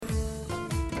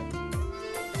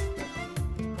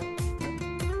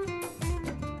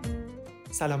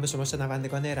سلام به شما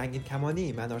شنوندگان رنگین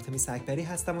کمانی. من عارفی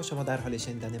هستم و شما در حال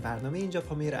شنیدن برنامه اینجا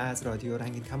پامیر از رادیو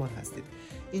رنگین کمان هستید.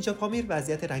 اینجا پامیر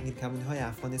وضعیت رنگین کمانی‌های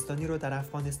افغانستانی رو در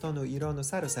افغانستان و ایران و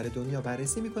سراسر دنیا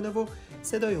بررسی میکنه و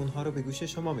صدای اونها رو به گوش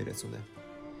شما میرسونه.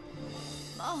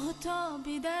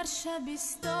 آفتابی در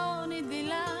شبستان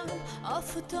دلم،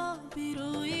 آفتابی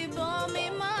روی بام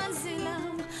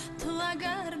منزلم، تو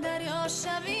اگر دریا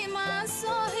شوی من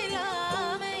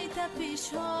ساحلم، ای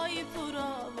تپش‌های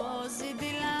پرآواز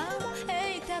دلم،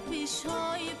 ای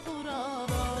تپش‌های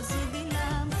پرآواز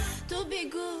دلم، تو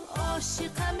بگو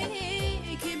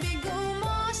عاشقمی که بگو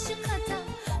عاشقتم،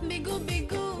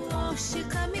 بگو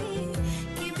عاشقمی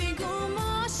که بگو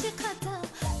عاشقتم،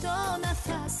 تا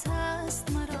نفس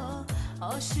هست مرا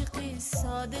عاشقی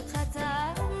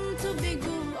صادقتم، تو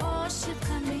بگو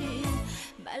عاشقمی،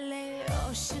 بله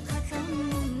عاشقتم،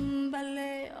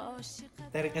 بله عاشقتم.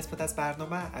 در این قسمت از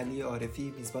برنامه علی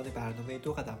عارفی میزبان برنامه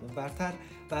 2 قدم اونورتر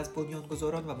و از بنیان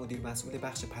گذاران و مدیر مسئول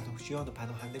بخش پناهجویان و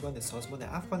پناهندگان سازمان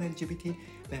افغان LGBT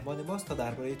مهمان ماست تا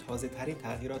درباره تازه ترین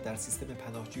تغییرات در سیستم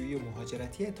پناهجویی و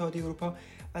مهاجرتی اتحادیه اروپا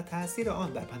و تاثیر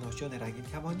آن بر پناهجویان رنگین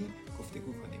کمانی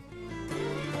گفتگو کنیم.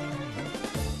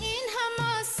 این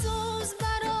همه سوز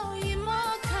برای ما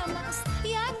کم است،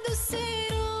 یک دو سه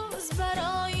روز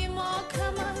برای ما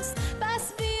کم است،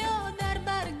 بس بیا در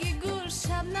برگ گل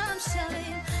شبنم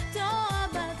شویم، تا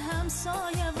ابد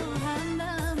همسایه و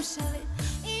همدم شویم.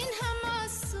 این همه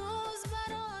سوز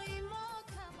برای ما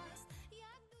کم است،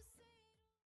 یک دو سه.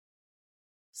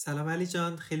 سلام علی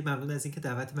جان، خیلی ممنون از اینکه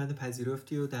دعوت منو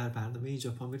پذیرفتی و در برنامه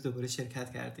اینجا پامیر دوباره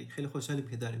شرکت کردی. خیلی خوشحالیم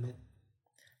که داریم.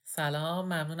 سلام،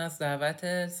 ممنون از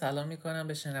دعوت. سلام میکنم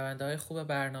به شنونده های خوب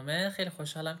برنامه. خیلی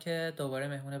خوشحالم که دوباره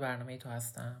مهمون برنامه تو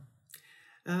هستم.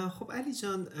 خب علی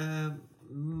جان،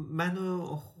 من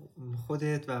و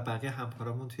خودت و بقیه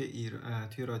همکارامون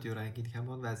توی رادیو رنگین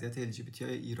کمان وضعیت LGBT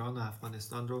های ایران و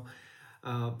افغانستان رو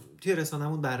توی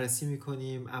رسانه‌مون بررسی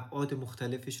میکنیم، ابعاد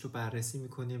مختلفش رو بررسی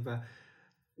میکنیم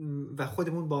و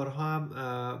خودمون بارها هم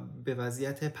به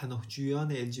وضعیت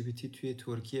پناهجویان LGBT توی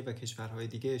ترکیه و کشورهای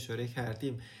دیگه اشاره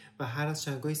کردیم و هر از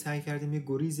چندگاهی سعی کردیم یه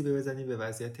گریزی بزنیم به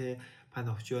وضعیت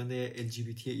پناهجویان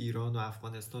LGBT ایران و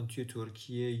افغانستان توی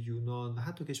ترکیه، یونان و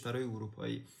حتی کشورهای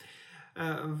اروپایی.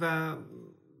 و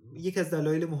یک از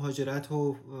دلایل مهاجرت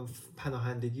و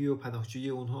پناهندگی و پناهجویی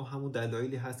اونها همون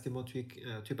دلایلی هست که ما توی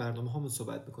برنامه همون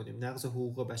صحبت میکنیم. نقض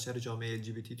حقوق بشر جامعه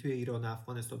LGBT توی ایران و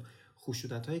افغانستان،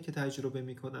 خشونت هایی که تجربه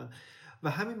میکنن و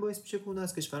همین باعث میشه که اون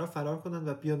از کشورها فرار کنن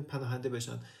و بیان پناهنده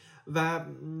بشن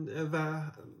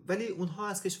ولی اونها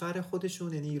از کشور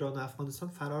خودشون یعنی ایران و افغانستان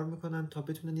فرار میکنن تا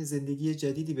بتونن یه زندگی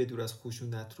جدیدی به دور از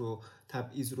خشونت رو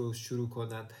تبعیض رو شروع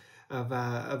کنن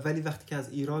ولی وقتی که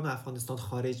از ایران و افغانستان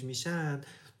خارج میشن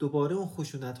دوباره اون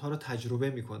خشونت ها رو تجربه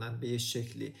میکنن به یه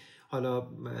شکلی، حالا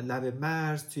لب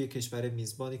مرز توی کشور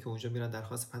میزبانی که اونجا میرن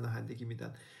درخواست پناهندگی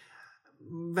میدن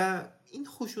و این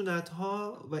خشونت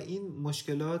ها و این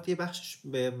مشکلات یه بخشش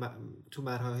تو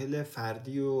مراحل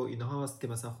فردی و اینها هست که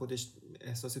مثلا خودش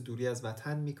احساس دوری از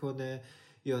وطن میکنه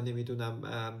یا نمیدونم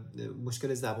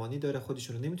مشکل زبانی داره،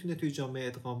 خودشون رو نمیتونه توی جامعه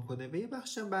ادغام کنه و یه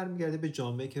بخشش هم برمیگرده به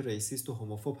جامعه که ریسیست و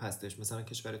هوموفوب هستش، مثلا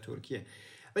کشور ترکیه،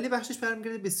 ولی بخشش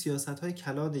برمیگرده به سیاست‌های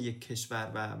کلان یک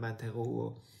کشور و منطقه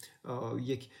و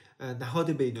یک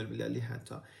نهاد بین‌المللی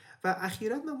حتی. و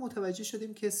اخیراً ما متوجه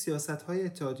شدیم که سیاست‌های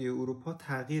اتحادیه اروپا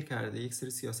تغییر کرده، یک سری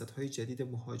سیاست‌های جدید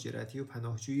مهاجرتی و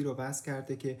پناهجویی رو وضع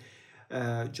کرده که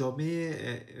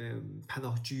جامعه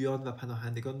پناهجویان و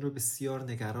پناهندگان رو بسیار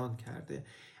نگران کرده.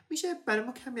 میشه برای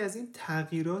ما کمی از این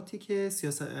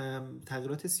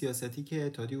تغییرات سیاستی که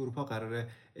اتحادیه اروپا قراره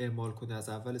اعمال کنه از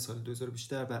اول سال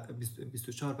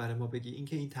 2024 برای ما بگی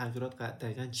اینکه این تغییرات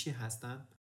دقیقاً چی هستن؟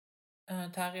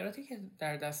 تغییراتی که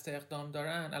در دست اقدام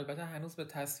دارن البته هنوز به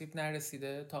تصویب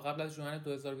نرسیده، تا قبل از ژوئن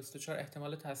 2024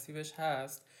 احتمال تصویبش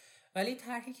هست، ولی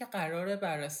طرحی که قراره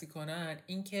بررسی کنن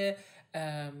این که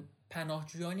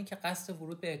پناهجویانی که قصد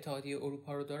ورود به اتحادیه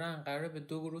اروپا رو دارن قراره به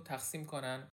 2 گروه تقسیم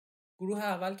کنن. گروه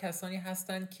اول کسانی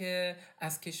هستن که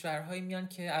از کشورهایی میان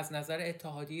که از نظر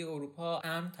اتحادیه اروپا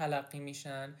امن تلقی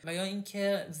میشن و یا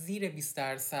اینکه زیر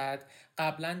 20%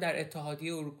 قبلا در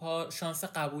اتحادیه اروپا شانس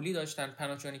قبولی داشتن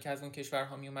پناهجویانی که از اون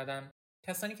کشورها می اومدن.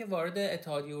 کسانی که وارد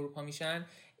اتحادیه اروپا میشن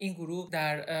این گروه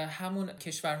در همون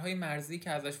کشورهای مرزی که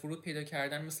ازش ورود پیدا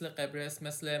کردن مثل قبرس،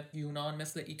 مثل یونان،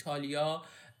 مثل ایتالیا،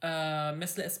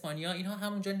 مثل اسپانیا، اینها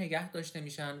همونجا نگه داشته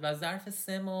میشن و ظرف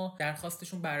 3 ماه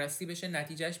درخواستشون بررسی بشه،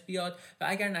 نتیجهش بیاد و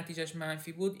اگر نتیجهش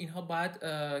منفی بود اینها باید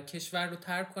کشور رو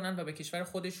ترک کنن و به کشور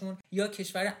خودشون یا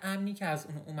کشور امنی که از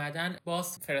اون اومدن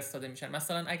باز فرستاده میشن.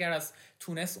 مثلا اگر از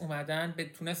تونس اومدن به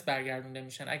تونس برگردونده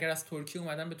میشن، اگر از ترکیه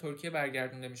اومدن به ترکیه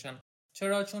برگردونده میشن.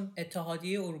 چرا؟ چون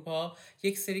اتحادیه اروپا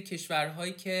یک سری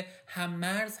کشورهایی که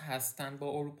هم‌مرز هستن با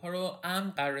اروپا رو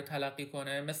امن قرار تلقی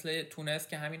کنه، مثل تونس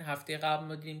که همین هفته قبل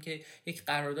ما دیدیم که یک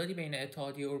قراردادی بین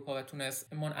اتحادیه اروپا و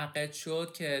تونس منعقد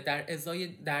شد که در ازای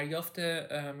دریافت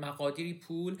مقادیری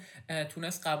پول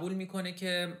تونس قبول میکنه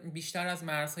که بیشتر از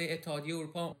مرزهای اتحادیه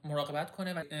اروپا مراقبت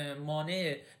کنه و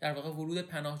مانع در واقع ورود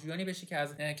پناهجویانی بشه که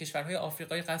از کشورهای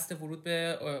آفریقایی قصد ورود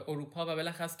به اروپا و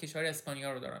بالاخص کشور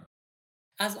اسپانیا رو دارن.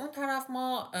 از اون طرف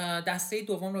ما دسته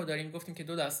دوم رو داریم، گفتیم که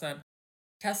دو دستن.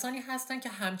 کسانی هستن که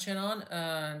همچنان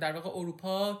در واقع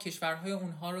اروپا کشورهای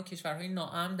اونها رو کشورهای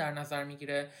ناامن در نظر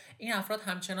میگیره. این افراد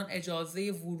همچنان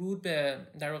اجازه ورود به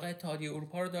در واقع اتحادیه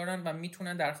اروپا رو دارن و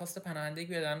میتونن درخواست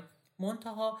پناهندگی بدن.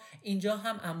 منتها اینجا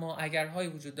هم اما اگرهایی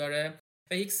وجود داره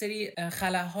و یک سری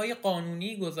خلاهای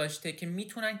قانونی گذاشته که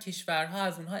میتونن کشورها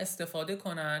از اونها استفاده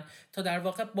کنن تا در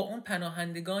واقع با اون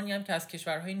پناهندگانی هم که از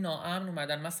کشورهای ناامن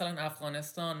اومدن، مثلا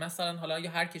افغانستان، مثلا حالا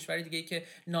یا هر کشور دیگه که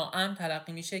ناامن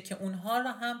تلقی میشه، که اونها رو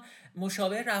هم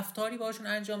مشابه رفتاری باشون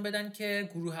انجام بدن که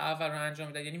گروه اول رو انجام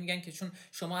میدن. یعنی میگن که چون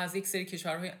شما از یک سری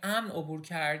کشورهای امن عبور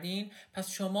کردین، پس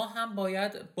شما هم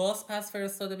باید باز پس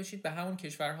فرستاده بشید به همون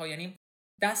کشورها. یعنی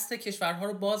دست کشورها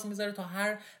رو باز میذاره تا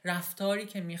هر رفتاری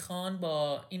که میخوان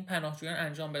با این پناهجویان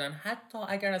انجام بدن، حتی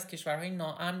اگر از کشورهای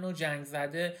ناامن و جنگ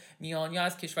زده میان یا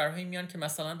از کشورهای میان که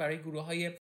مثلا برای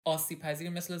گروههای آسیب پذیر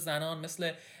مثل زنان،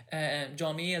 مثل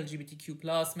جامعه LGBTQ+،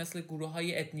 مثل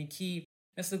گروههای اتنیکی،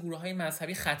 مثل گروههای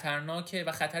مذهبی خطرناکه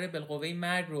و خطر بالقوه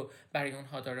مرگ رو برای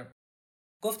اونها داره.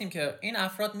 گفتیم که این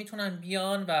افراد میتونن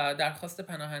بیان و درخواست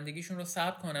پناهندگیشون رو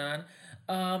ثبت کنن.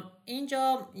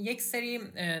 اینجا یک سری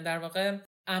در واقع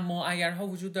اما اگرها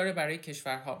وجود داره برای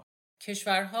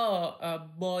کشورها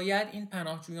باید این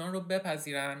پناهجویان رو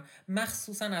بپذیرن،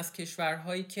 مخصوصا از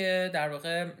کشورهایی که در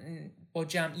واقع با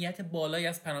جمعیت بالایی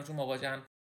از پناهجو مواجهن،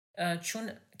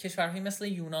 چون کشورهایی مثل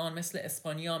یونان، مثل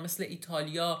اسپانیا، مثل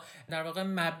ایتالیا در واقع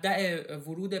مبدأ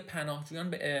ورود پناهجویان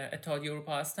به اتحادیه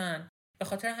اروپا هستن. به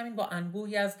خاطر همین با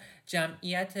انبوهی از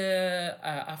جمعیت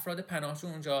افراد پناهجو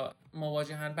اونجا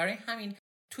مواجهن. برای همین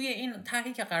توی این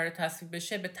طرحی که قرار تصویب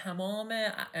بشه به تمام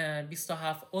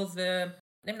 27 عضو،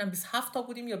 نمیدونم 27 تا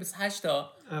بودیم یا 28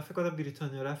 تا، فکر کنم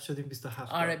بریتانیا رفت شدیم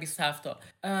 27 تا. آره 27 تا.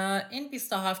 این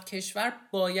 27 کشور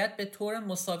باید به طور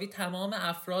مساوی تمام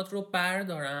افراد رو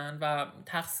بردارن و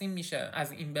تقسیم میشه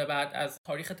از این به بعد از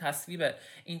تاریخ تصویب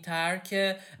این طرح،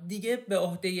 که دیگه به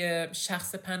عهده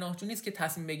شخص پناهجو نیست که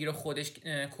تصمیم بگیره خودش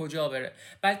کجا بره،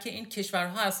 بلکه این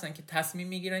کشورها هستن که تصمیم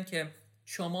میگیرن که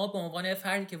شما به عنوان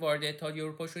فردی که وارد اتحادیه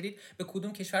اروپا شدید به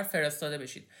کدوم کشور فرستاده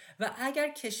بشید. و اگر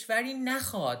کشوری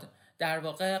نخواد در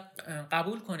واقع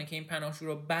قبول کنه که این پناهجو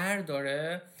رو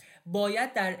برداره،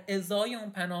 باید در ازای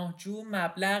اون پناهجو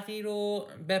مبلغی رو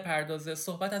بپردازه.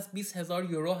 صحبت از 20,000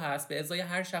 یورو هست به ازای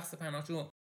هر شخص پناهجو.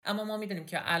 اما ما میدونیم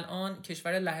که الان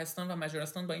کشور لهستان و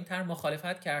مجارستان با این طرح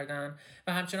مخالفت کردن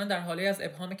و همچنان در حالی از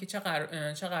ابهامه که چه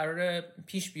قرار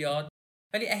پیش بیاد،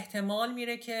 ولی احتمال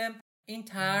میره که این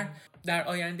طرح در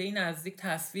آینده نزدیک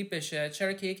تصویب بشه،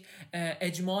 چرا که یک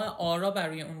اجماع آرا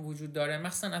برای اون وجود داره،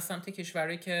 مخصوصا از سمت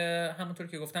کشورهایی که همونطور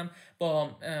که گفتم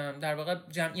با در واقع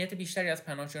جمعیت بیشتری از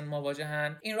پناهجویان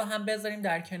مواجهن. این رو هم بذاریم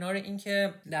در کنار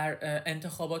اینکه در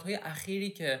انتخابات‌های اخیری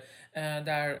که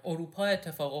در اروپا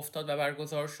اتفاق افتاد و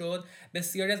برگزار شد،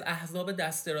 بسیاری از احزاب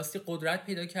دست راستی قدرت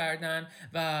پیدا کردن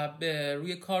و به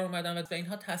روی کار اومدن و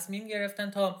اینها تصمیم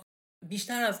گرفتن تا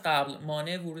بیشتر از قبل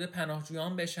مانع ورود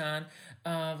پناهجویان بشن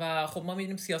و خب ما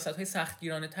می‌بینیم سیاست‌های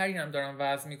سختگیرانه تری هم دارن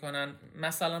وضع میکنن.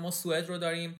 مثلا ما سوئد رو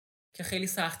داریم که خیلی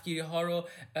سختگیری‌ها رو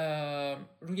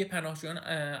روی پناهجویان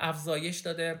افزایش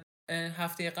داده.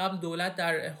 هفته قبل دولت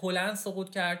در هلند سقوط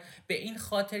کرد به این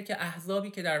خاطر که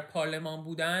احزابی که در پارلمان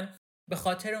بودن به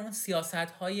خاطر اون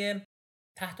سیاست‌های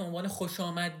تحت عنوان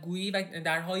خوشامدگویی و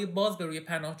درهای باز به روی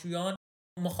پناهجویان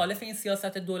مخالف این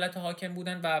سیاست دولت حاکم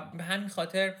بودن و به همین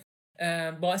خاطر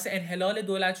باعث انحلال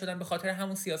دولت شدن، به خاطر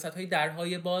همون سیاست‌های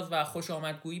درهای باز و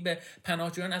خوشامدگویی به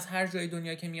پناهجویان از هر جای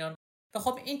دنیا که میان. و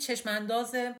خب این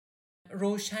چشم‌انداز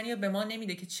روشنی رو به ما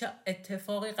نمیده که چه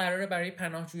اتفاقی قراره برای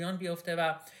پناهجویان بیفته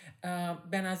و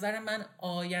به نظر من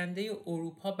آینده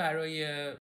اروپا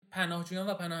برای پناهجویان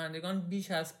و پناهندگان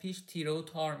بیش از پیش تیره و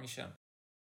تار میشه.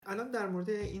 الان در مورد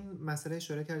این مسئله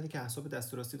اشاره کردی که احزاب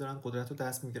دست راستی دارن قدرت رو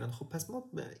دست میگیرن. خب پس ما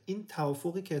این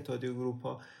توافقی که اتحادیه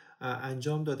اروپا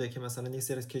انجام داده که مثلا یک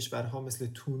سری از کشورها مثل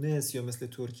تونس یا مثل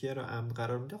ترکیه رو امن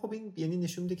قرار میده، خب این یعنی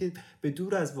نشون میده که به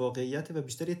دور از واقعیت و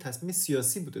بیشتر یه تصمیم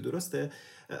سیاسی بوده، درسته؟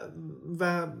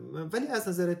 ولی از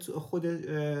نظر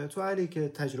تو علی که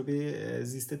تجربه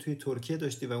زیسته توی ترکیه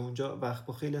داشتی و اونجا وقت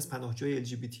با خیلی از پناهجوی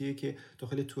LGBT که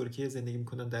داخل ترکیه زندگی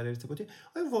میکنن در ارتباطی،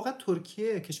 آیا واقعا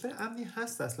ترکیه کشور امنی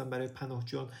هست اصلا برای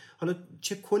پناهجویان؟ حالا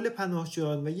چه کل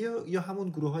پناهجویان و یا همون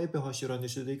گروه‌های به حاشیه رانده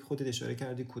شده که خودت اشاره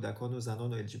کردی، کودکان و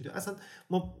زنان و LGBT، اصلا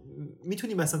ما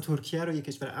میتونیم مثلا ترکیه رو یک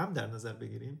کشور امن در نظر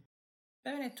بگیریم؟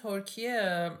 ببینید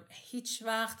ترکیه هیچ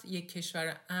وقت یک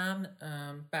کشور امن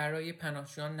برای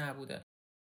پناهجویان نبوده.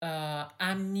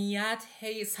 امنیت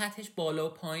هی سطحش بالا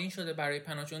و پایین شده برای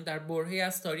پناهجویان در برهه‌ای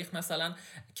از تاریخ، مثلا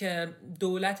که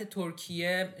دولت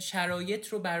ترکیه شرایط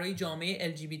رو برای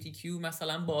جامعه LGBTQ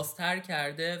مثلا بازتر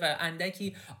کرده و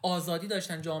اندکی آزادی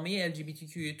داشتن جامعه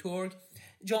LGBTQ ترک.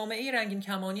 جامعه رنگین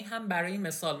کمانی هم برای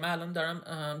مثال، من الان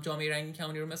دارم جامعه رنگین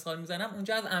کمانی رو مثال میزنم،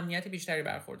 اونجا از امنیت بیشتری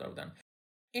برخوردار بودن.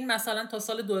 این مثلا تا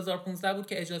سال 2015 بود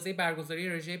که اجازه برگزاری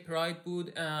رژه پراید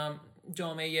بود.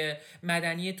 جامعه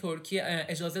مدنی ترکیه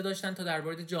اجازه داشتن تا در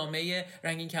مورد جامعه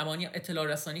رنگین کمانی اطلاع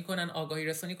رسانی کنن، آگاهی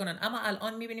رسانی کنن، اما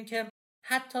الان میبینیم که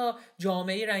حتی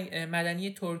جامعه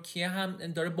مدنی ترکیه هم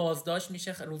داره بازداشت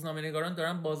میشه، روزنامه‌نگاران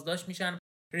دارن بازداشت میشن،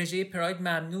 رژه پراید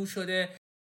ممنوع شده.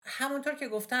 همونطور که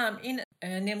گفتم این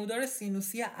نمودار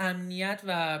سینوسی امنیت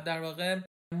و در واقع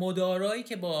مدارایی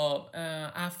که با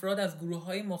افراد از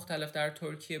گروه‌های مختلف در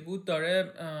ترکیه بود داره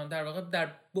در واقع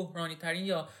در بحرانی ترین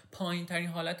یا پایین ترین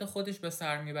حالت خودش به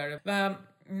سر میبره و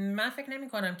من فکر نمی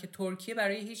کنم که ترکیه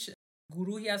برای هیچ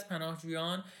گروهی از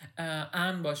پناهجویان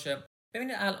امن باشه.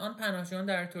 ببینید الان پناهجویان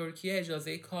در ترکیه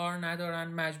اجازه کار ندارن،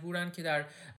 مجبورن که در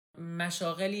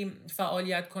مشاغلی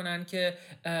فعالیت کنن که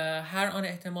هر آن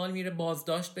احتمال میره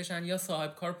بازداشت بشن یا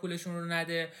صاحب کار پولشون رو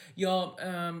نده یا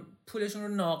پولشون رو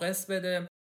ناقص بده،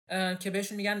 که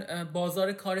بهشون میگن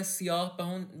بازار کار سیاه،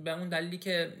 به اون دلیلی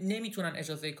که نمیتونن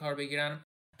اجازه کار بگیرن.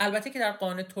 البته که در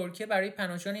قانون ترکیه برای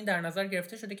پناهجویان این در نظر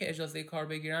گرفته شده که اجازه کار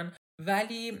بگیرن،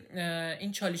 ولی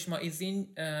این چالیشما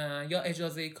ایزین یا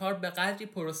اجازه کار به قدری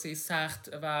پروسه سخت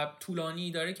و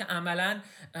طولانی داره که عملاً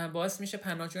باعث میشه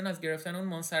پناهجویان از گرفتن اون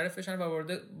منصرف بشن و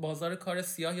وارد بازار کار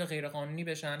سیاه یا غیرقانونی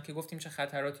بشن که گفتیم چه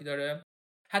خطراتی داره.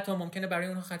 حتی ممکنه برای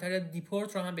اونها خطر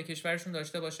دیپورت رو هم به کشورشون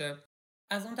داشته باشه.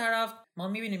 از اون طرف ما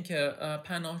میبینیم که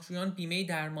پناهجویان بیمه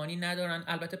درمانی ندارن.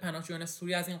 البته پناهجویان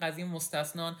سوری از این قضیه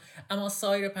مستثنان، اما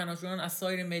سایر پناهجویان از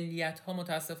سایر ملیت‌ها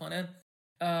متاسفانه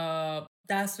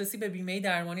دسترسی به بیمه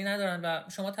درمانی ندارن و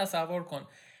شما تصور کن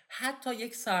حتی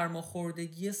یک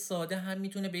سرماخوردگی ساده هم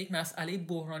میتونه به یک مسئله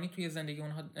بحرانی توی زندگی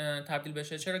اونها تبدیل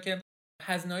بشه، چرا که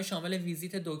هزینه‌های شامل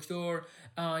ویزیت دکتر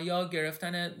یا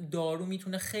گرفتن دارو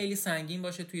میتونه خیلی سنگین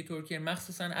باشه توی ترکیه،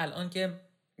 مخصوصا الان که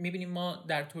میبینیم ما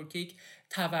در ترکیه یک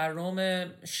تورم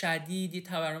شدید، یک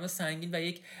تورم سنگین و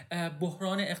یک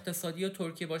بحران اقتصادی و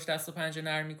ترکیه باش دست و پنجه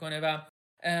نرم میکنه و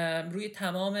روی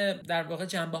تمام در واقع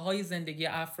جنبه‌های زندگی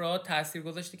افراد تأثیر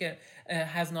گذاشته که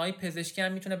هزینه‌های پزشکی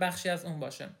هم میتونه بخشی از اون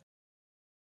باشه.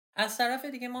 از طرف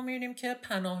دیگه ما میبینیم که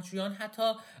پناهجویان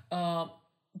حتی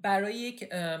برای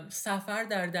یک سفر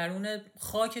در درون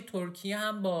خاک ترکیه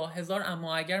هم با هزار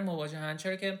اما اگر مواجهن،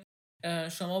 چرا که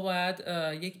شما باید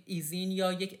یک ایزین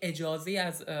یا یک اجازه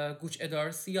از گوچ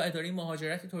ادارسی یا اداره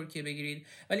مهاجرتی ترکیه بگیرید،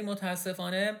 ولی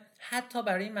متاسفانه حتی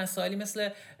برای مسائلی مثل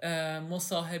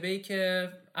مصاحبه‌ای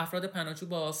که افراد پناهجو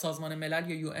با سازمان ملل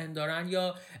یا UN دارن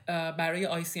یا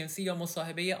برای ICMC یا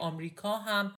مصاحبه آمریکا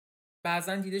هم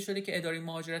بعضا دیده شده که اداره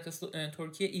مهاجرت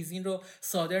ترکیه ایزین رو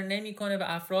صادر نمی‌کنه و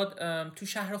افراد تو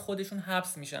شهر خودشون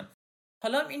حبس میشن.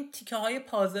 حالا این تیکه های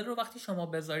پازل رو وقتی شما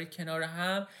بذارید کنار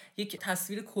هم یک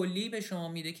تصویر کلی به شما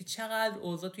میده که چقدر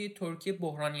اوضاع توی ترکیه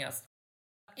بحرانی است.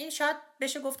 این شاید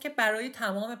بشه گفت که برای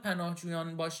تمام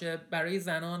پناهجویان باشه، برای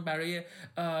زنان، برای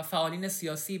فعالین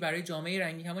سیاسی، برای جامعه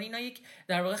رنگین کمانی، اینا یک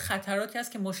در واقع خطراتی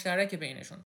است که مشترک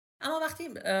بینشون. اما وقتی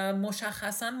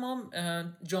مشخصا ما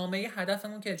جامعه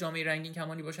هدفمون که جامعه رنگین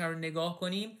کمانی باشه رو نگاه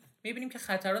کنیم، میبینیم که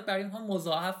خطرات برای اینها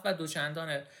مضاعف و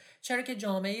دوچندانه، چرا که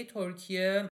جامعه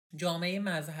ترکیه جامعه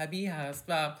مذهبی هست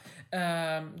و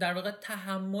در واقع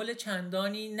تحمل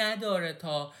چندانی نداره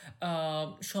تا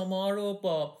شما رو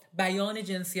با بیان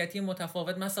جنسیتی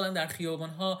متفاوت مثلا در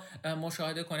خیابان‌ها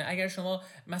مشاهده کنه. اگر شما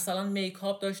مثلا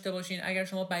میکاپ داشته باشین، اگر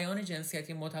شما بیان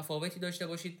جنسیتی متفاوتی داشته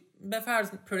باشید، به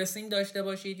فرض پرسینگ داشته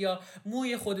باشید یا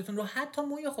موی خودتون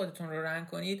رو رنگ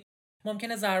کنید،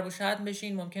 ممکنه ضرب و شتم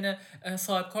بشین، ممکنه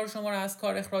صاحب کار شما رو از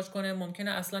کار اخراج کنه،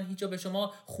 ممکنه اصلا هیچ جا به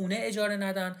شما خونه اجاره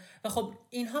ندن و خب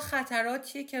اینها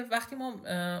خطراتیه که وقتی ما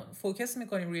فوکس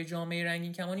میکنیم روی جامعه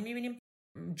رنگین کمانی میبینیم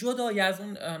جدای از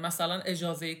اون مثلا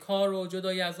اجازه کار و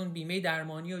جدای از اون بیمه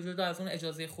درمانی و جدا از اون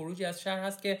اجازه خروجی از شهر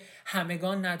هست که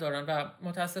همگان ندارن و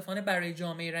متاسفانه برای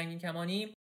جامعه رنگین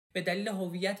کمانی به دلیل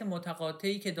هویت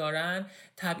متقاطعی که دارن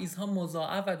تبعیض‌ها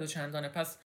مضاعف و دوچندانه.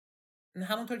 پس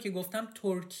همونطور که گفتم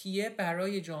ترکیه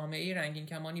برای جامعه رنگین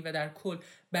کمانی و در کل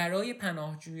برای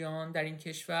پناهجویان در این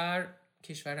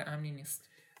کشور امنی نیست.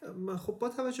 خب با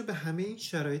توجه به همه این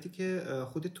شرایطی که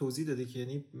خود توضیح داده که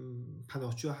یعنی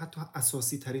پناهجوها حتی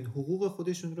اساسی ترین حقوق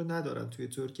خودشون رو ندارن توی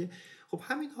ترکیه، خب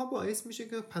همین ها باعث میشه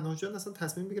که پناهجویان اصلا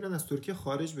تصمیم بگیرن از ترکیه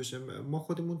خارج بشه. ما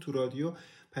خودمون تو رادیو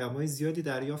پیام‌های زیادی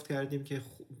دریافت کردیم که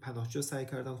پناهجوها سعی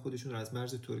کردن خودشون رو از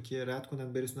مرز ترکیه رد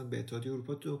کنن برسونن به اتحادیه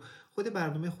اروپا. تو خود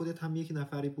برنامه خودت هم یک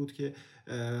نفری بود که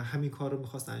همین کار رو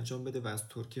می‌خواست انجام بده و از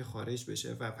ترکیه خارج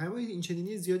بشه و پیام‌های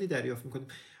اینچنینی زیادی دریافت می‌کنیم.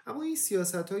 اما این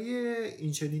سیاست‌های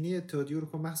اینچنینی اتحادیه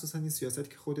اروپا، مخصوصا این سیاستی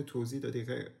که خود توضیح دادی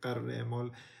قرار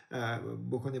اعمال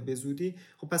بکنه به زودی،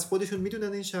 خب پس خودشون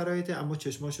میدونن این شرایطه اما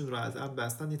چشماشون رو از امن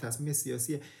بستن، این تصمیم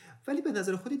سیاسیه. ولی به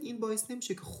نظر خودت این باعث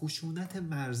نمیشه که خشونت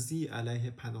مرزی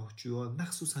علیه پناهجویان،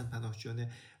 مخصوصا پناهجویان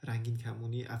رنگین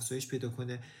کمانی، افزایش پیدا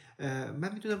کنه؟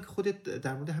 من میدونم که خودت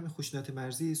در مورد همین خشونت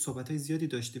مرزی صحبت‌های زیادی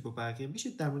داشتی با بقیه، میشه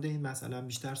در مورد این مسئله هم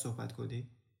بیشتر صحبت کنی؟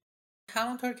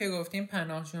 همونطور که گفتیم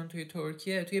پناهجویان توی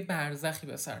ترکیه توی برزخی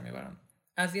به سر میبرن.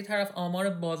 از یه طرف آمار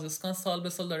بازسکان سال به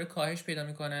سال داره کاهش پیدا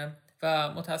میکنه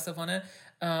و متاسفانه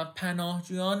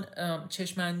پناهجویان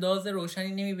چشمانداز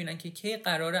روشنی نمیبینن که کی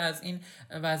قراره از این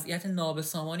وضعیت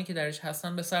نابسامانی که درش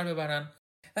هستن به سر ببرن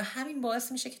و همین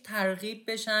باعث میشه که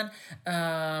ترغیب بشن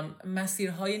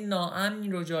مسیرهای ناامنی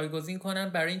رو جایگزین کنن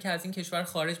برای اینکه از این کشور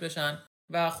خارج بشن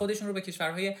و خودشون رو به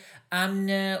کشورهای امن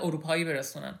اروپایی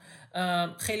برسونن.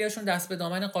 خیلی هاشون دست به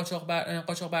دامن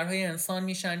قاچاقبرهای انسان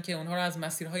میشن که اونها رو از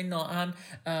مسیرهای ناامن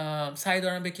سعی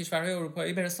دارن به کشورهای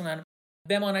اروپایی برسونن.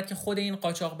 بماند که خود این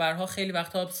قاچاقبرها خیلی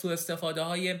وقتا سوء استفاده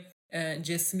های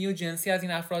جسمی و جنسی از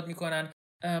این افراد میکنن،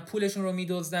 پولشون رو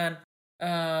میدزدن.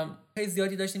 خیلی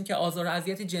زیادی داشتیم که آزار و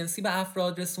اذیت جنسی به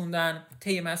افراد رسوندن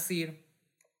طی مسیر.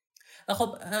 و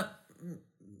خب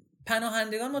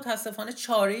پناهندگان متاسفانه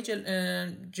چاره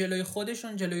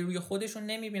جلوی روی خودشون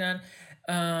نمیبینن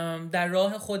در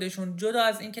راه خودشون، جدا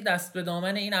از این که دست به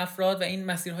دامن این افراد و این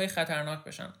مسیرهای خطرناک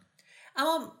بشن.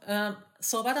 اما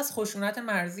صحبت از خشونت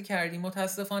مرزی کردیم.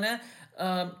 متاسفانه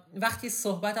وقتی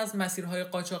صحبت از مسیرهای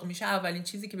قاچاق میشه اولین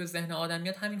چیزی که به ذهن آدم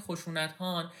میاد همین خشونت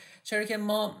ها، چرا که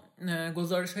ما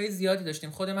گزارش های زیادی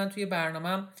داشتیم. خود من توی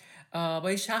برنامه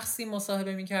با یه شخصی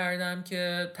مصاحبه میکردم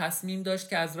که تصمیم داشت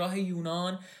که از راه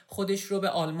یونان خودش رو به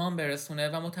آلمان برسونه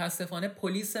و متاسفانه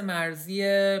پلیس مرزی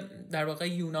در واقع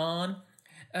یونان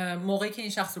موقعی که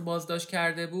این شخص رو بازداشت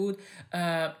کرده بود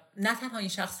نه تنها این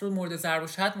شخص رو مورد ضرب و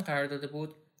شتم قرار داده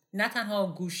بود، نه تنها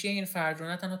گوشی این فرد رو،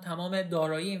 نه تنها تمام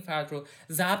دارایی این فرد رو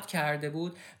ضبط کرده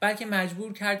بود، بلکه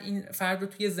مجبور کرد این فرد رو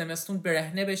توی زمستون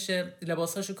برهنه بشه،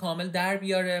 لباساشو کامل در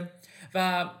بیاره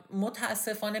و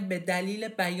متاسفانه به دلیل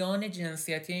بیان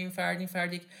جنسیتی این فرد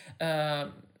یک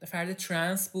فرد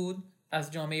ترنس بود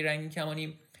از جامعه رنگین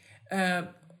کمانی،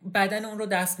 بدن اون رو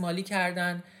دستمالی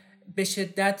کردن، به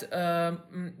شدت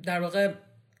در واقع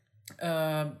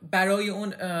برای اون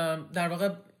در واقع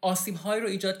آسیب‌هایی رو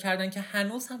ایجاد کردن که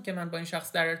هنوز هم که من با این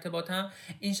شخص در ارتباطم،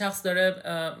 این شخص داره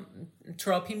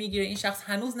تراپی میگیره. این شخص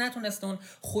هنوز نتونسته اون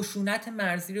خشونت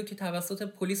مرزی رو که توسط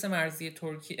پلیس مرزی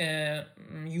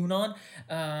یونان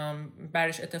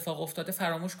برش اتفاق افتاده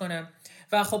فراموش کنه.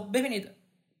 و خب ببینید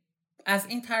از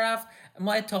این طرف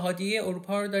ما اتحادیه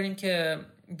اروپا رو داریم که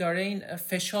داره این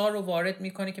فشار رو وارد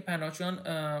میکنه که پناهجویان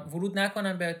ورود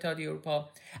نکنن به اتحادیه اروپا.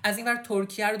 از این ور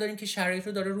ترکیه رو داریم که شرایط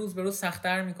رو داره روز به روز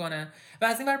سخت‌تر میکنه و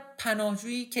از این ور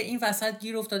پناهجویی که این وسط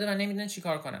گیر افتاده و نمیدونه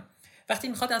چیکار کنه. وقتی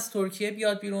میخواد از ترکیه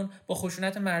بیاد بیرون با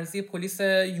خشونت مرزی پلیس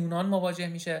یونان مواجه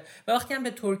میشه و وقتی هم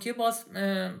به ترکیه باز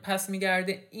پس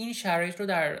میگرده این شرایط رو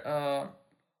در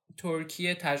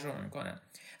ترکیه تجربه میکنه.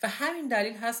 و همین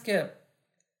دلیل هست که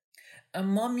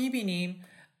ما میبینیم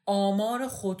آمار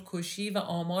خودکشی و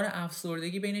آمار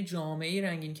افسردگی بین جامعه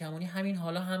رنگین کمانی همین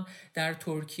حالا هم در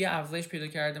ترکیه افزایش پیدا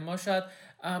کرده. ما شاید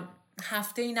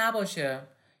هفته‌ای نباشه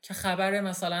که خبر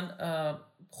مثلا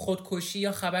خودکشی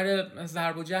یا خبر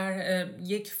ضرب و جرح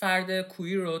یک فرد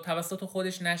کویر رو توسط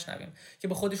خودش نشنویم که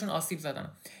به خودشون آسیب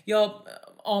زدن، یا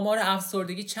آمار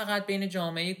افسردگی چقدر بین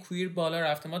جامعه کویر بالا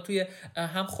رفته. ما توی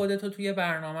هم خودت توی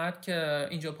برنامه که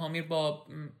اینجا پامیر با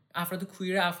افراد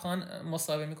کویر افغان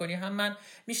مصاحبه میکنی، هم من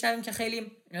میشنویم که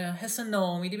خیلی حس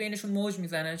ناامیدی بینشون موج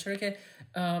میزنه، چرا که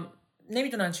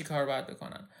نمیدونن چی کار باید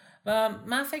بکنن. و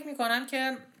من فکر میکنم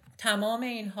که تمام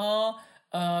اینها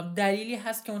دلیلی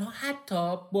هست که اونها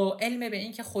حتی با علم به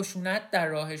این که خشونت در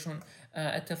راهشون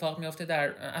اتفاق میفته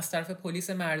از طرف پلیس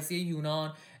مرزی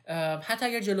یونان، حتی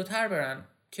اگر جلوتر برن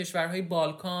کشورهای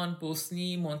بالکان،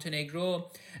 بوسنی،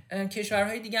 مونتنگرو،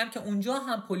 کشورهای دیگه هم که اونجا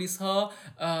هم پلیس ها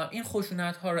این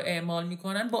خشونت ها رو اعمال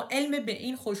میکنن، با علم به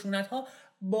این خشونت ها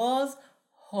باز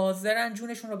حاضرن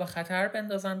جونشون رو به خطر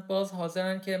بندازن، باز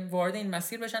حاضرن که وارد این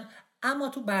مسیر بشن، اما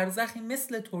تو برزخی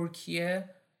مثل ترکیه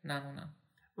نمونن.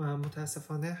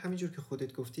 متاسفانه همینجور که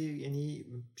خودت گفتی، یعنی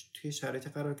توی شرایط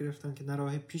قرار گرفتن که نه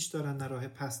راه پیش دارن نه راه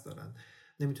پس دارن،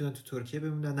 نمیتونن تو ترکیه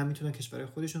بمونن، نمیتونن کشورهای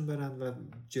خودشون برن و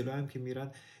جلو هم که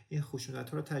میرن این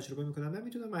خشونت‌ها رو تجربه میکنن.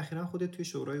 نمیدونم اخیراً خودت توی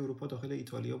شورای اروپا داخل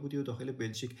ایتالیا بودی و داخل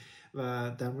بلژیک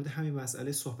و در مورد همین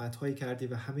مسئله صحبت‌هایی کردی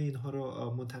و همه اینها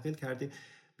رو منتقل کردی.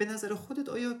 به نظر خودت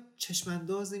آیا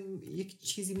چشم‌انداز یک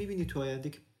چیزی میبینی تو آینده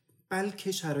که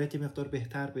بلکه شرایط مقدار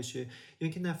بهتر بشه، یا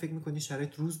اینکه نه فکر میکنی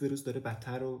شرایط روز به روز داره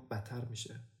بدتر و بدتر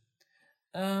میشه؟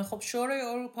 خب شورای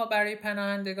اروپا برای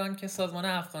پناهندگان که سازمان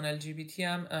افغان LGBT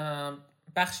هم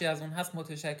بخشی از اون هست،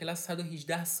 متشکل از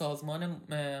 118 سازمان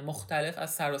مختلف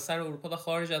از سراسر اروپا و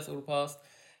خارج از اروپا است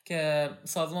که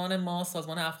سازمان ماست،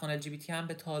 سازمان افغان LGBT هم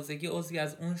به تازگی عضوی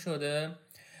از اون شده.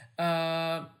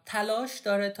 تلاش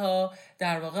داره تا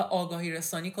در واقع آگاهی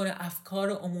رسانی کنه،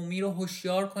 افکار عمومی رو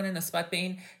هوشیار کنه نسبت به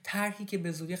این طرحی که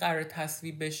به زودی قرار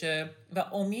تصویب بشه و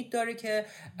امید داره که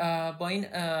با این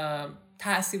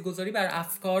تاثیرگذاری بر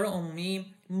افکار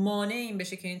عمومی مانع این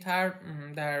بشه که این طرح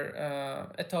در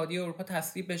اتحادیه اروپا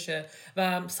تصویب بشه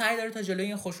و سعی داره تا جلوی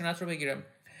این خشونت رو بگیره.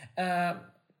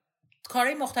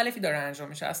 کارهای مختلفی داره انجام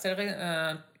میشه، از طریق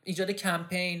ایجاد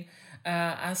کمپین،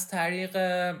 از طریق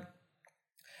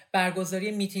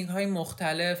برگزاری میتینگ های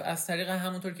مختلف، از طریق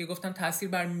همونطور که گفتم تاثیر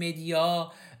بر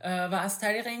مدیا و از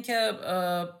طریق اینکه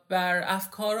بر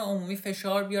افکار عمومی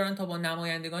فشار بیارن تا با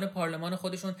نمایندگان پارلمان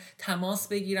خودشون تماس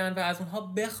بگیرن و از اونها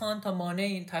بخوان تا مانع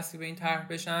این تصویب این طرح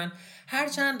بشن.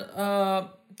 هرچند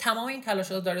تمام این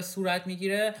تلاشات داره صورت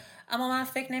میگیره، اما من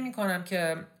فکر نمی کنم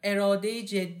که اراده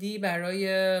جدی برای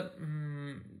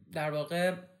در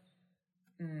واقع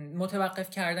متوقف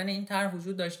کردن این طرح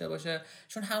وجود داشته باشه،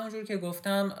 چون همونجور که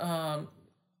گفتم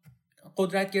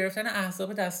قدرت گرفتن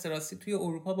احزاب دست راستی توی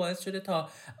اروپا باعث شده تا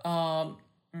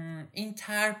این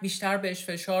طرح بیشتر بهش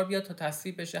فشار بیاد تا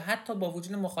تصویب بشه، حتی با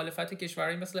وجود مخالفت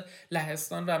کشورهایی مثل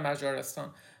لهستان و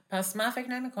مجارستان. پس من فکر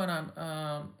نمی کنم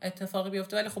اتفاقی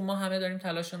بیفته، ولی خب ما همه داریم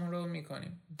تلاشمون رو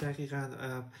میکنیم. دقیقاً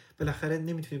بالاخره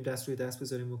نمیتونیم دست روی دست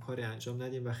بذاریم و کاری انجام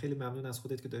ندیم و خیلی ممنون از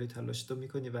خودت که داری تلاشتو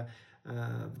میکنی و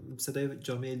صدای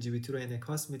جامعه LGBT رو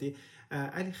انعکاس میدی.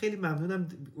 علی خیلی ممنونم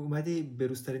اومدی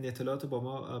بروزترین اطلاعات با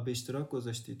ما به اشتراک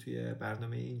گذاشتی توی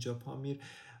برنامه اینجا پامیر.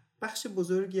 بخش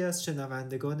بزرگی از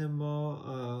شنوندگان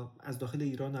ما از داخل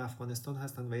ایران و افغانستان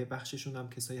هستن و یه بخششون هم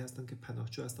کسایی هستن که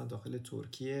پناهجو هستن داخل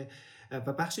ترکیه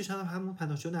و بخشش هم همون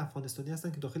پناهجویان افغانستانی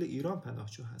هستن که داخل ایران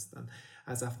پناهجو هستن،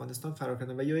 از افغانستان فرار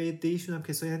کردن و یا یه عده‌ایشون هم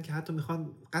کسایی هستن که حتی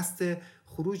میخوان قصد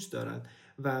خروج دارن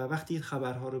و وقتی این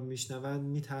خبرها رو میشنون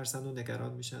میترسن و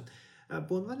نگران میشن.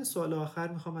 به عنوان سوال آخر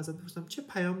میخوام ازت بپرسم چه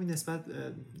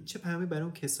پیامی برای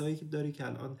اون کسایی که داری که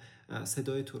الان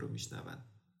صدای تو رو میشنون؟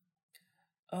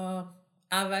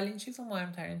 اولین چیز و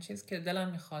مهمترین چیز که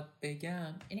دلم میخواد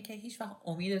بگم اینه که هیچ وقت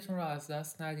امیدتون رو از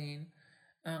دست ندین.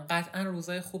 قطعا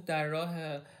روزای خوب در راه.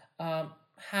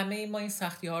 همه ما این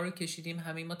سختی ها رو کشیدیم،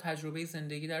 همه ما تجربه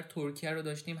زندگی در ترکیه رو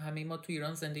داشتیم، همه ما تو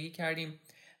ایران زندگی کردیم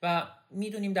و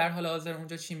میدونیم در حال حاضر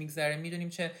اونجا چی میگذره، میدونیم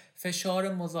چه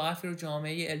فشار مضاعفی رو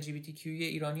جامعه LGBTQ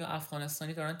ایرانی و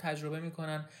افغانستانی دارن تجربه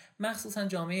میکنن، مخصوصا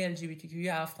جامعه LGBTQ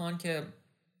افغان که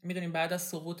میدونیم بعد از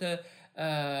سقوط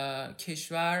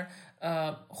کشور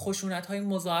خشونت‌های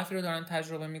مضاعفی رو دارن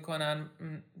تجربه میکنن،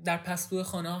 در پستوی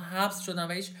خانه‌ها حبس شدن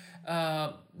و هیچ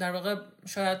در واقع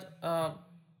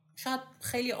شاید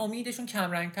خیلی امیدشون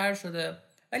کمرنگ‌تر شده.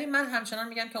 ولی من همچنان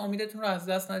میگم که امیدتون رو از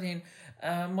دست ندین.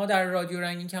 ما در رادیو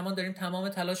رنگین کمان داریم تمام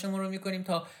تلاشمون رو میکنیم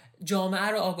تا جامعه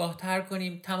رو آگاه‌تر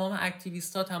کنیم. تمام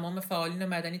اکتیویست‌ها، تمام فعالین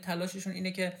مدنی تلاششون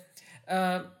اینه که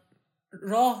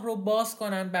راه رو باز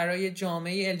کنن برای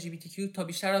جامعه LGBTQ تا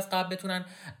بیشتر از قبل بتونن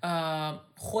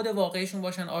خود واقعیشون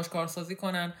باشن، آشکارسازی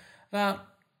کنن و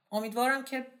امیدوارم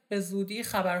که به زودی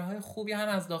خبرهای خوبی هم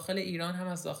از داخل ایران هم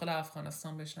از داخل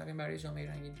افغانستان بشنویم برای جامعه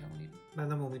رنگین کمانی.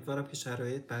 منم امیدوارم که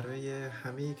شرایط برای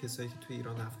همه کسایی که توی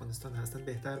ایران و افغانستان هستن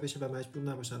بهتر بشه و مجبور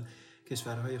نباشن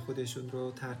کشورهای خودشون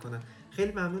رو ترک کنن.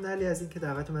 خیلی ممنون علی از اینکه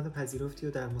دعوت منو پذیرفتی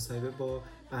و در مصاحبه با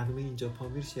برنامه اینجا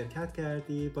پامیر شرکت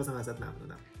کردی. بازم ازت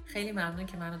ممنونم. خیلی ممنون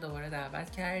که منو دوباره دعوت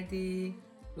کردی.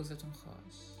 روزتون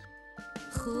خوش.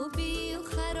 خوبی و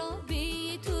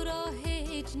خرابی تو را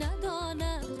هیچ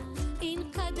ندانم،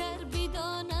 این قدر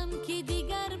بدانم که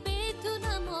دیگر به تو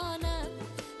نمانم.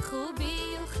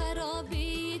 خوبی و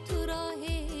خرابی تو را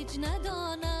هیچ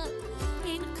ندانم،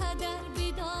 این قدر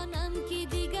بدانم که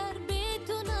دیگر به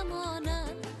تو نمانم.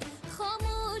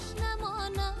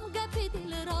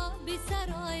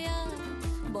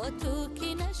 با تو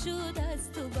کی نشد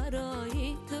از تو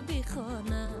برای تو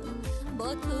بخوانم،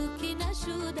 با تو کی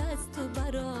نشد از تو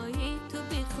برای تو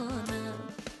بخوانم.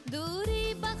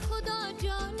 دوری به خدا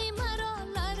جانی مرا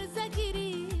لرزه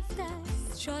گرفته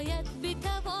است، شاید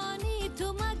بتوانی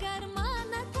تو مگر من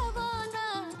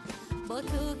نتوانم. با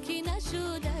تو کی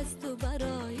نشد از تو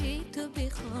برای تو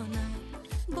بخوانم،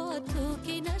 با تو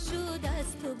کی نشد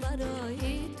از تو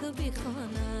برای تو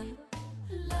بخوانم.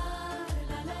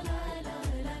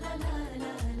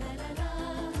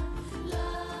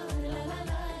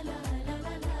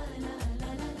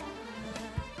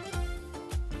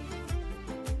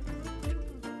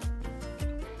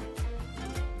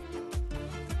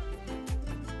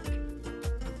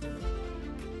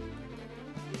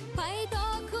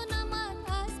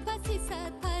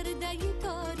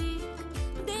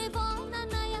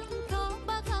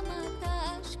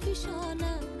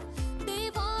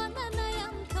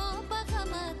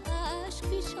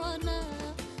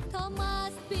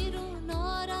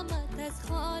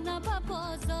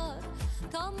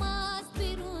 تا ماست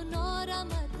بیرون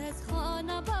آرمت از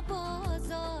خانه به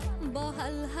بازار، با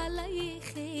هلهله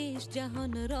خیش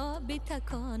جهان را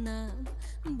بتکانم،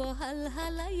 با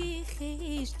هلهله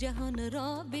خیش جهان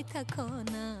را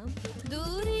بتکانم.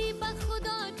 دوری به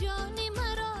خدا جانی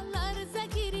مرا لرزه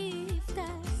گرفته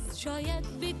است،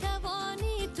 شاید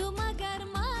بتوانی تو مگر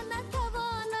من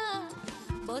نتوانم.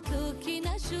 با تو کی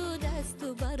نشد از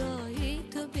تو برای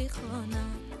تو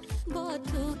بخوانم، با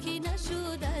تو کی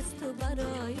نشد از تو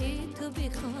برای تو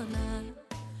بخوانم.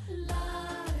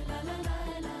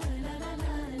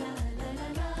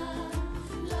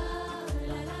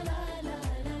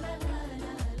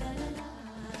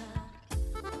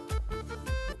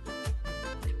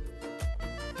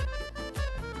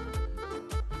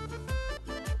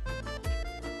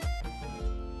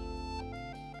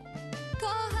 تا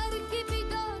هر کی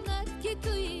بداند که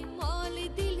توی مال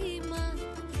دلی من،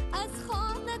 از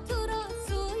خانه تو را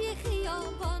سوی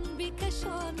خیابان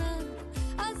بکشانم،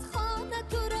 از خانه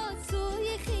تو را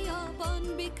سوی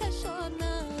خیابان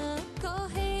بکشانم. تا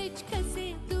هیچ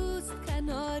کسی دوست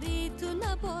کناری تو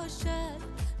نباشد،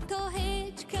 تا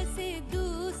هیچ کسی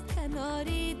دوست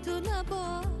کناری تو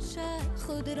نباشد.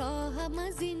 خود را هم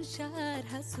از این شهر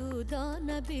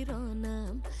حسودانه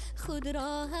بیرانم، خود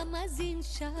را هم از این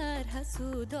شهر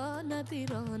حسودانه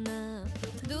بیرانم.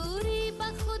 دوری به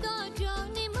خدا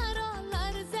جانی مرا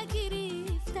لرزه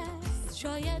گرفته است،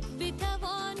 شاید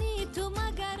بتوانی تو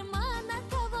مگر من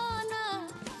نتوانم.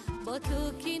 با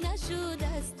تو کی نشد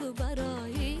از تو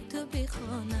برای تو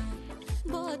بخوانم،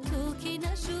 با تو کی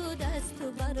نشد از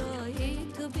تو برای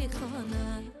تو